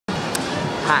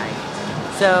Hi.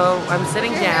 So I'm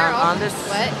sitting down on this.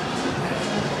 What?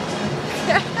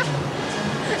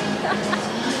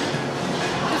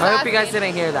 I hope you guys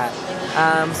didn't hear that.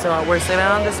 So we're sitting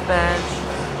on this bench,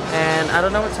 and I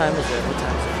don't know what time is it. What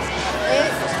time is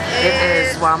it? It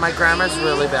is. Wow, my grammar's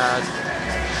really bad.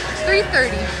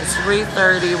 3:30. It's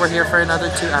 3:30. We're here for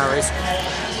another 2 hours.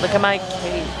 Look at my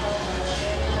cape.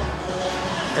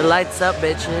 It lights up,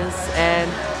 bitches.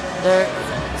 And there,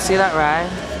 see that ride?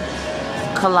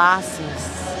 Colossus.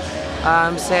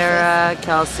 Sarah,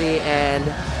 Kelsey, and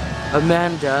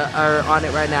Amanda are on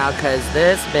it right now because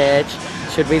this bitch,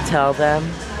 should we tell them?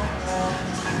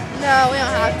 No, we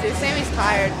don't have to. Sammy's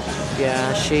tired.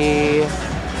 Yeah, she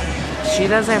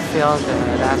doesn't feel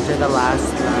good after the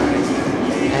last night.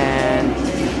 And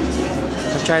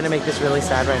I'm trying to make this really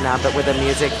sad right now, but with the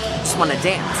music, just want to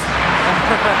dance.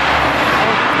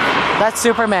 That's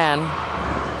Superman.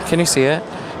 Can you see it?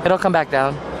 It'll come back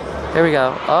down. There we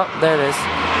go. Oh, there it is.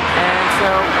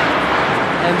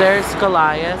 And there's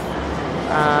Goliath.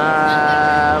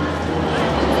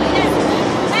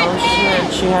 Oh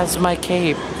shit, she has my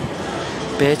cape.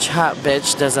 Bitch, hot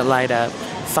bitch doesn't light up.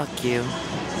 Fuck you.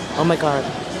 Oh my god.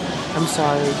 I'm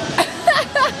sorry.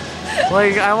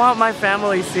 Like, I want my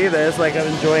family to see this, like I'm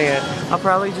enjoying it. I'll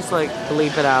probably just like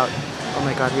bleep it out. Oh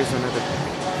my god, here's another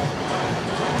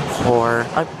whore.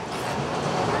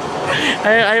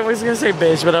 I was gonna say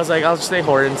bitch, but I was like, I'll just say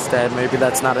whore instead. Maybe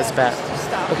that's not as bad.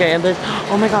 Stop. Okay, and there's,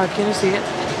 oh my god, can you see it?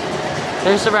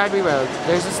 There's the ride we rode.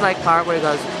 There's this like part where it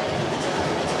goes,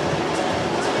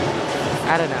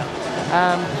 I don't know.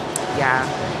 Yeah,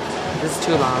 this is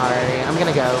too long already. I'm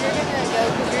gonna go. You're gonna go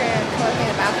because you're gonna go in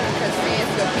the bathroom because Sammy has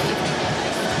to go pee.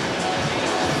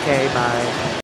 Okay, bye.